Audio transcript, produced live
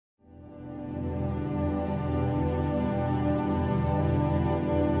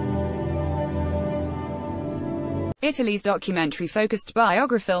Italy's documentary-focused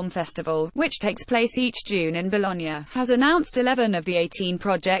Biografilm Festival, which takes place each June in Bologna, has announced 11 of the 18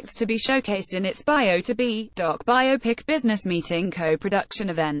 projects to be showcased in its Bio2B Doc Biopic Business Meeting co-production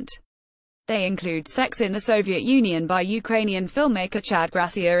event. They include Sex in the Soviet Union by Ukrainian filmmaker Chad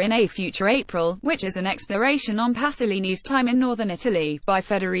Gracia in A Future April, which is an exploration on Pasolini's time in northern Italy, by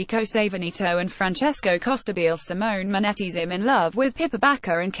Federico Savanito and Francesco Costabile. Simone Manetti's I'm in Love with Pippa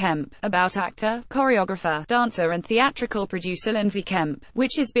Bacca and Kemp, about actor, choreographer, dancer and theatrical producer Lindsay Kemp,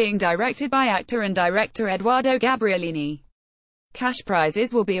 which is being directed by actor and director Edoardo Gabriellini. Cash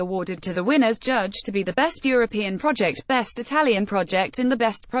prizes will be awarded to the winners judged to be the Best European Project, Best Italian Project and the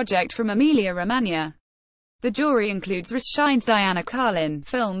Best Project from Emilia-Romagna. The jury includes Shine's Diana Carlin,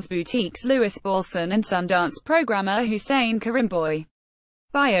 Films Boutique's Louis Balson and Sundance programmer Hussein Karimboy.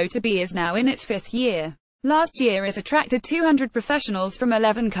 Bio2B is now in its 5th year. Last year it attracted 200 professionals from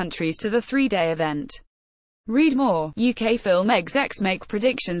 11 countries to the 3-day event. Read more. UK film execs make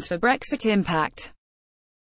predictions for Brexit impact.